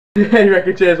Hey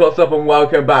Wreckateers, what's up and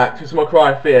welcome back to some more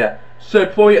Cry of Fear. So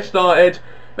before we get started,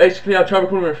 basically I tried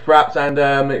recording with Fraps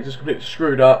and it just completely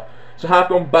screwed up. So I have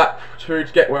gone back through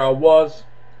to get where I was,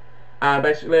 and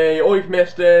basically all you've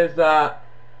missed is that,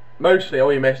 mostly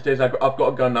all you missed is I've got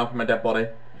a gun now for my dead body.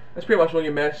 That's pretty much all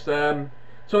you missed. Some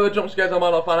of the jump scares I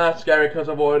might not find that scary because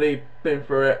I've already been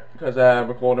through it, because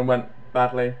recording went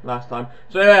badly last time.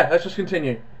 So yeah, let's just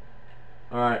continue.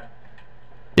 Alright.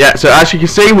 Yeah, so as you can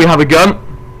see we have a gun.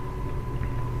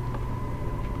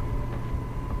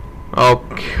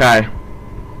 Okay.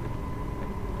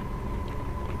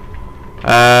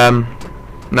 Now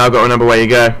I've got to remember where you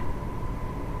go.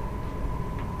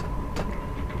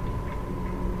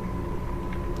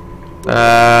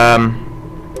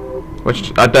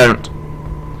 Which I don't.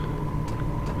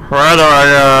 Where do I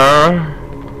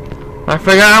go? I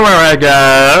forget where I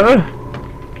go.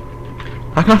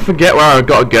 How can I forget where I've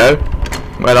got to go?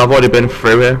 Well, I've already been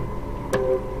through here.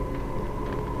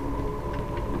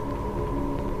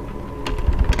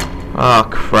 Oh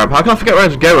crap, how can I forget where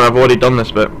to go when I've already done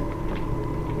this bit?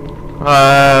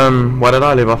 Where did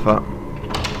I leave off at?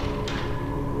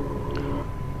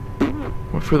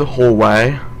 Went through the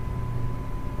hallway.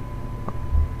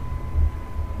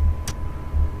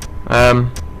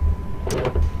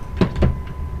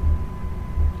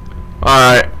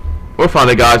 Alright. We'll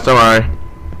find it, guys, don't worry.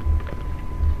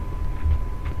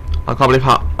 I can't believe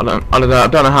how I don't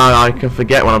know how I can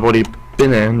forget when I've already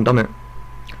been here and done it.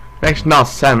 Makes no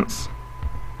sense.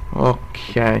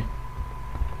 Okay.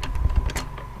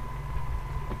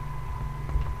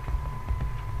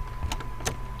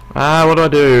 What do I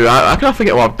do? I can't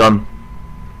forget what I've done.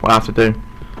 What I have to do.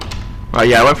 Right,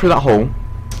 yeah, I went through that hole.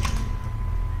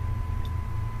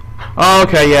 Oh,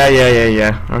 okay,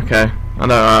 yeah. Okay. I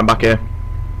know, I'm back here.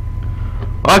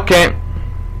 Okay.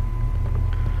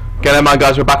 Okay, never mind,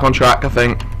 guys, we're back on track, I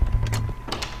think.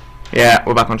 Yeah,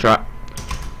 we're back on track.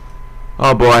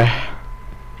 Oh boy.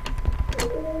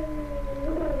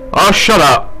 Oh, shut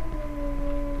up.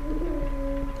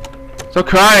 Stop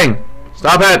crying.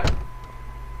 Stop it.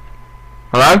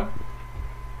 Hello?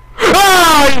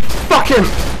 Ah, you fucking...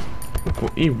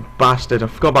 You bastard, I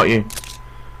forgot about you.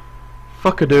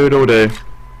 Fuck a doodle do.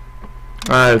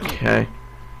 Okay.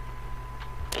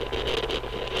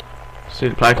 See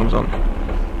the play comes on.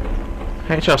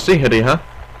 HLC hoodie, huh?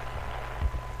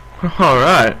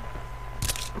 Alright.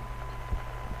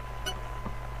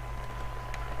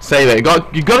 Save it.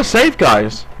 You gotta save,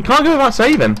 guys. You can't go without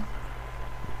saving.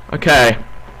 Okay.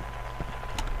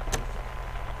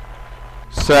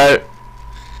 So.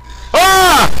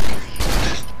 Ah!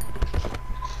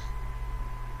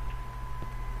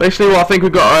 Basically, what I think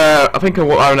we've got. I think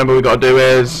what I remember we've got to do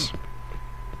is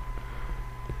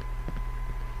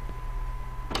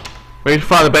we need to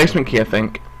find the basement key. I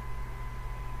think.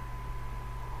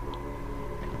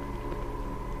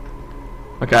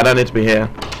 Okay, I don't need to be here.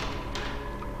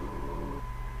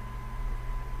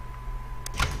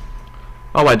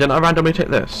 Oh wait, didn't I randomly take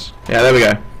this? Yeah, there we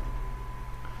go.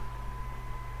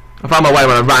 I found my way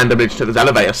when I randomly took this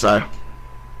elevator, so.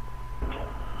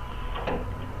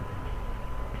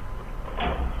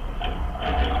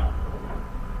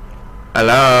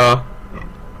 Hello.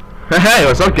 Hey,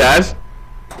 what's up, guys?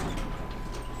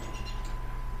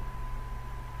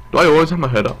 Do I always have my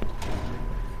hood up?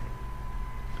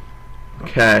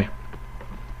 Okay.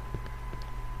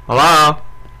 Hello.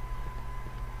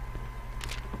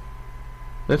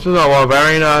 This is a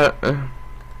very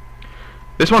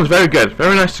this one's very good,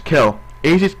 very nice to kill.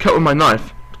 Easy to cut with my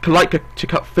knife, like to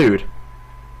cut food.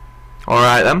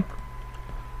 Alright then.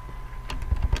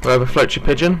 Whoever floats your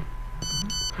pigeon.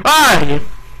 Ah! You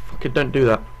fucking don't do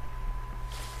that.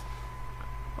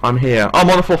 I'm here. I'm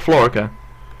on the 4th floor, okay.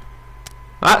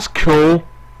 That's cool.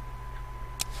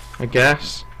 I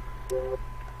guess.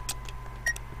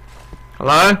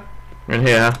 Hello? You're in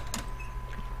here.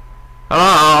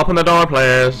 Hello, open the door,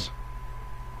 please.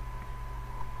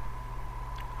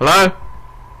 Hello?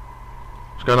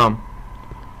 What's going on?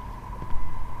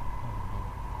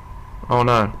 Oh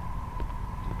no.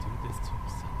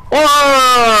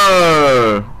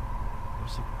 Whoa!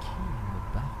 There's a key in the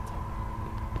bathtub.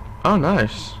 Oh,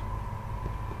 nice.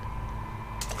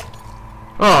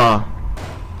 Oh.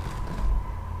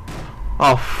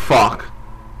 Oh, fuck.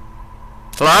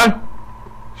 Hello?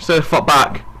 Stay the fuck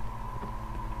back.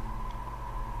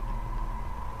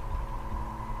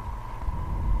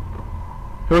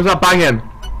 Who was that banging?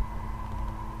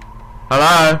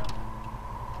 Hello?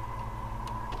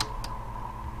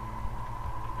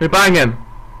 Who banging?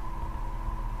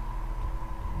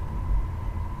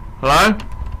 Hello?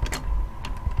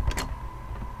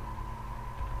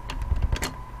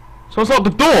 Someone's locked the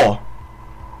door!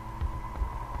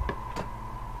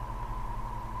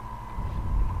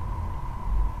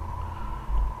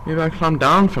 Maybe I climb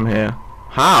down from here.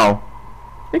 How?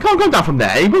 You can't go down from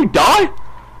there. You will die.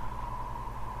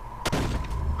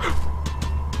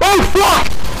 Oh fuck!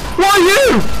 What are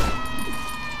you?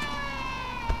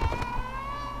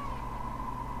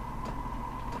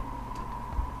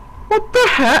 What the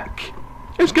heck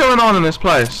is going on in this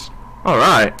place?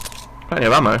 Alright. Plenty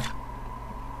of ammo.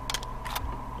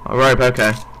 A rope,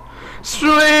 okay.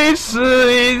 Sweet,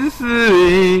 sweet,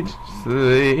 sweet,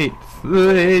 sweet,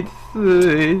 sweet,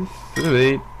 sweet,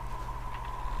 sweet.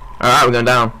 Alright, we're going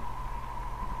down.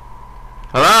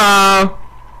 Hello?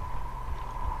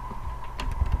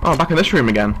 Oh, back in this room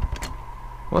again.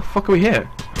 What the fuck are we here?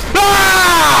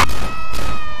 Ah!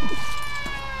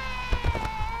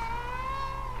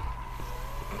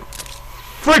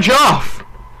 Fridge off!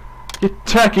 You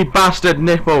turkey bastard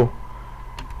nipple!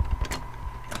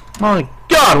 My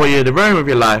god, what are you doing with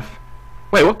your life?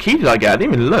 Wait, what key did I get? I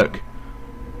didn't even look.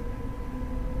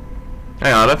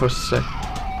 Hang on, I don't know if I was sick.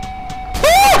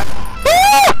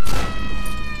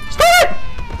 Stop it!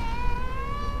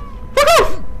 Fuck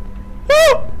off!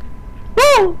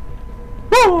 Whoa!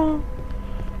 Whoa!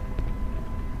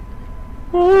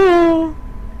 Whoa!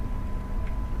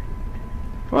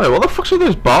 Wait, what the fuck's with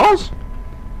those bars?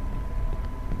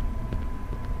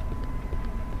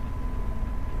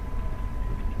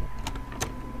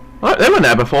 Oh, they weren't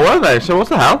there before, were they? So what's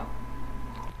the hell?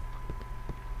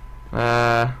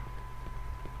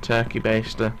 Turkey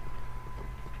baster.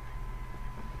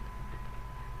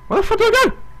 Where the fuck do I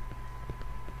go?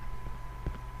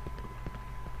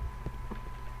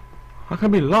 How can I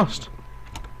be lost?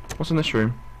 What's in this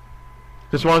room?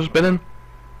 This one I've just been in?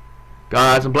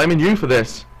 Guys, I'm blaming you for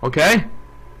this, okay?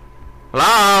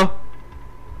 Hello?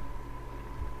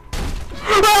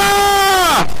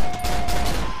 Ah!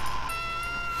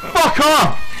 Fuck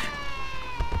off!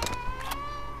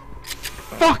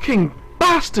 Fucking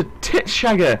bastard tit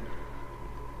shagger!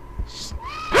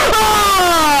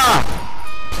 Ah!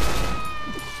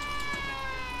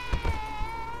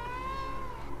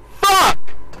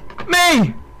 Fuck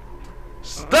me!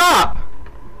 Stop!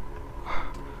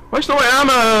 Waste away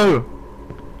ammo!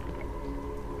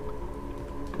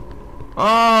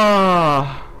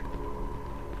 Ah!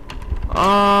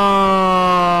 Ah!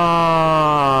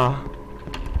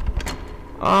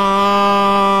 Ah!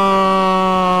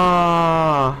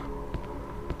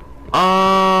 Ah!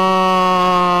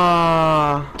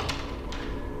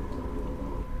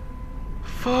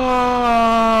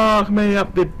 Fuck me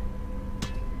up the...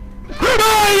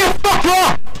 Ah, you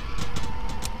fucker!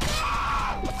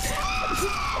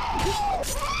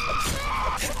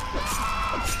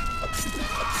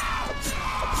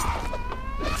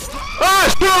 Ah,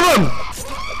 screw them!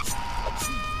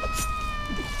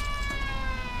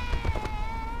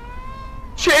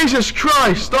 Jesus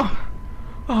Christ! Stop!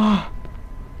 Ah!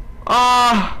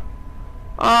 Ah!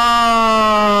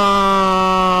 Ah!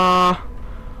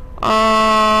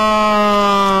 Ah!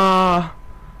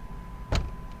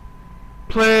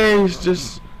 Please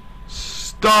just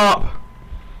stop!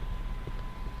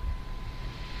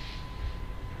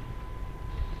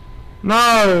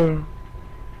 No!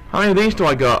 How many of these do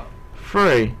I got?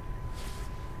 3.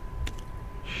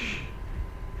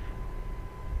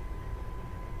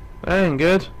 That ain't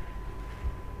good.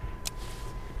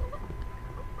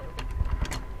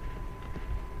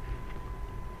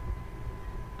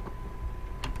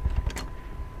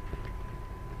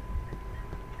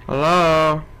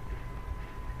 Hello?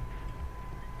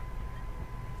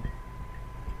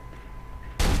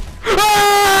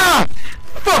 Ah!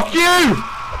 Fuck you!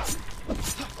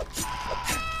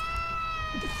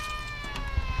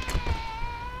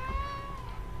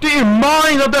 Do you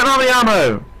mind? I don't have any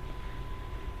ammo.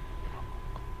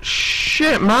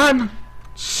 Shit, man!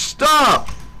 Stop!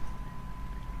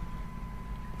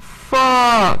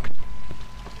 Fuck!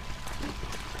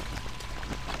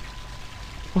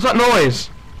 What's that noise?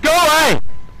 Go away!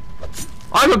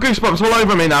 I've got goosebumps all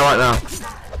over me now, right now.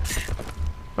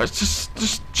 Let's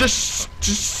just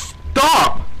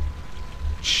stop!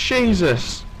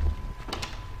 Jesus!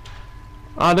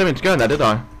 Oh, I didn't mean to go in there, did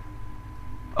I?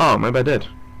 Oh, maybe I did.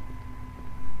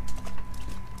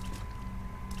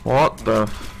 What the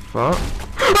fuck?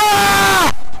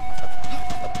 Ah!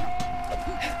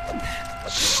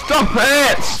 Stop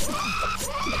it!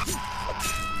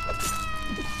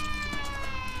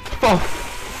 For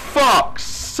fuck's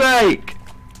sake!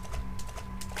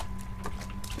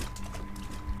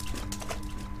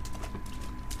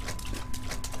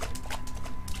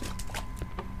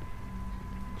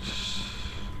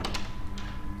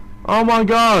 Oh my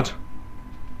god!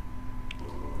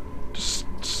 Just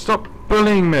stop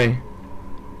bullying me.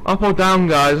 Up or down,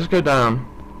 guys? Let's go down.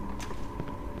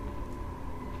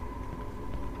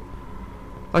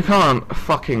 I can't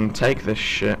fucking take this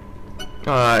shit.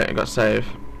 Alright, I got save.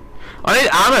 I need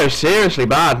ammo seriously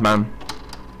bad, man.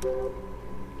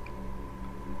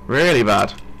 Really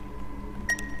bad.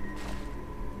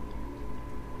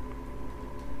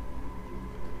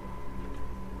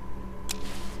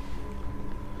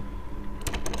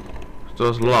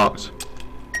 Door's locked.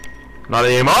 Not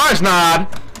anymore, it's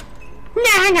not!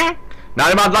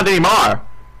 Not anymore!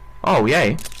 Oh,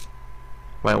 yay.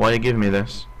 Wait, why are you giving me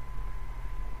this?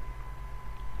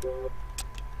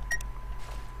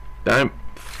 Don't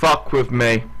fuck with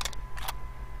me.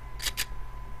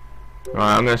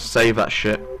 Right, I'm gonna save that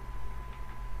shit.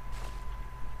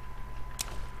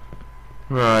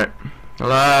 Right.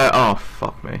 Hello? Oh,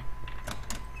 fuck me.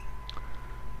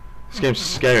 This game's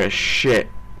scary as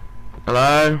shit.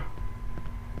 Hello?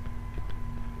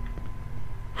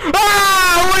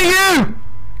 Ah! What are you?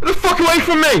 Get the fuck away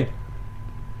from me!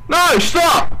 No,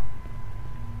 stop!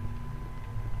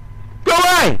 Go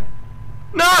away!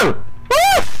 No!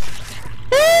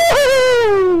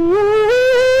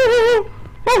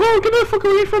 Oh, get the fuck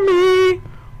away from me!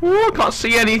 Oh, I can't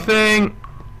see anything.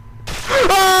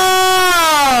 Ah!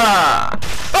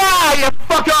 Ah! You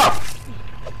fuck off!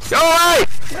 Go away!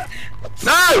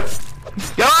 No!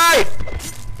 Go away!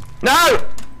 No!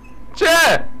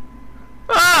 Chair!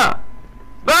 Ah!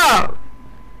 Ah!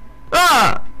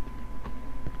 Ah!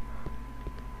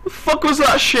 The fuck was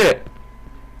that shit?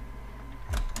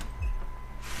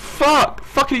 Fuck!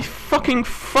 Fucking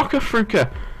fucker fruka!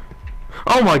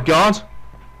 Oh my god!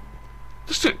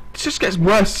 It just gets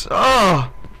worse.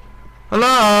 Oh!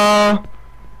 Hello?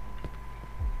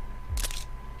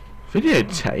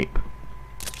 Videotape?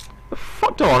 The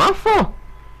fuck do I want that for?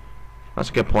 That's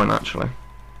a good point, actually.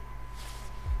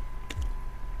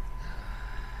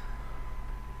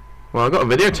 Well, I got a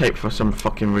videotape for some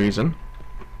fucking reason.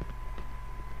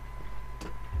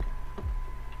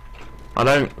 I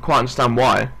don't quite understand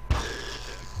why.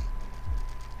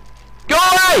 Go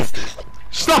away!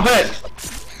 Stop it!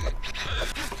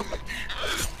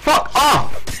 Fuck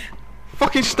off!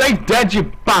 Fucking stay dead,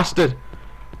 you bastard!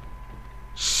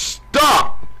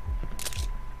 Stop!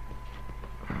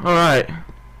 Alright.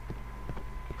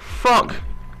 Fuck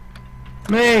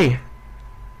me.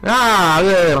 Ah,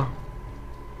 there.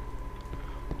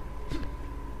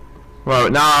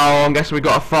 Right, now I'm guessing we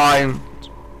gotta find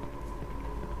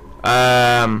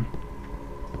I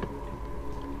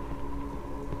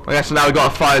guess now we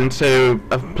gotta find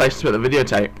a place to put the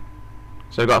videotape.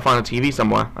 So we gotta find a TV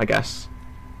somewhere, I guess.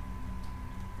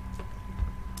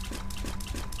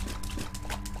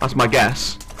 That's my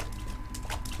guess.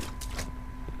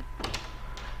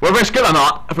 Whether it's good or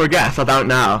not, for a guess, I don't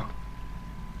know.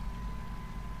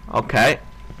 Okay.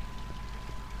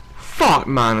 Fuck,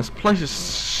 man, this place is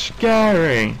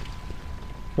scary.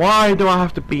 Why do I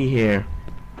have to be here?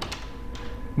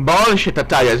 Bullshit, I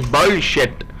tell you, it's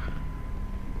bullshit.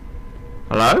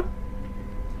 Hello?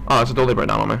 Oh, it's a door they broke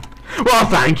down on me. Well,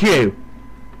 thank you.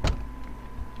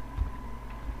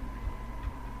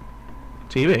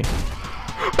 TV.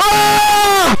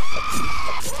 Ah!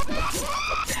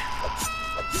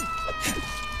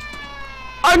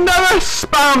 I never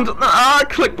spammed the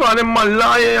click button in my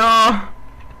life.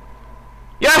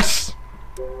 Yes!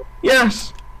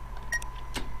 Yes!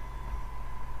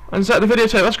 Insert the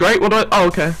videotape, that's great. What do I... Oh,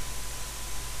 okay.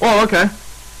 Oh, okay.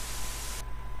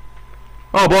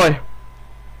 Oh, boy.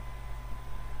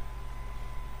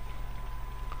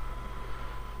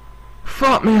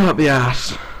 Fuck me up the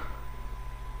ass.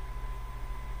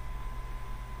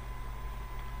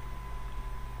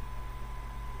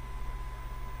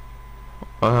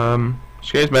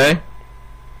 Excuse me.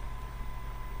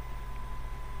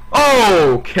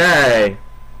 Okay.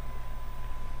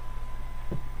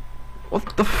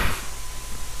 What the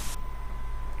f...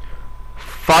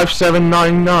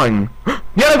 5799.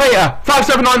 The elevator!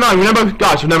 5799! Remember,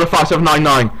 guys, remember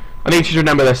 5799. I need you to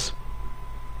remember this.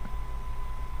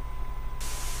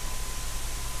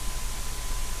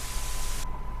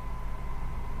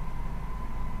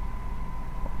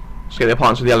 Let's get the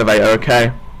apartments with the elevator,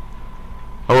 okay?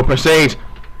 I will proceed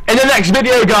in the next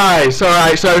video, guys.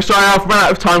 Alright, so sorry I've run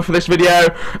out of time for this video.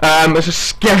 This is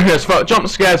scary as fuck. Jump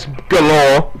scares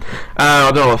galore.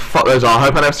 I don't know what the fuck those are. I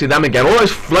hope I never see them again. All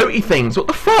those floaty things. What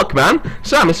the fuck, man?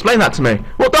 Sam, explain that to me.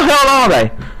 What the hell are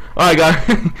they? Alright,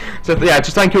 guys. So yeah,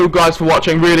 just thank you all guys for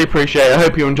watching. Really appreciate it. I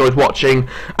hope you enjoyed watching.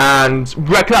 And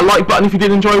wreck that like button if you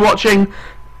did enjoy watching.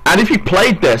 And if you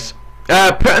played this,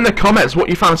 put in the comments what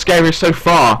you found scariest so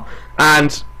far.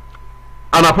 And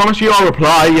I promise you I'll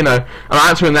reply, you know, and I'll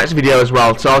answer in the next video as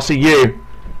well. So I'll see you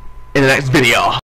in the next video.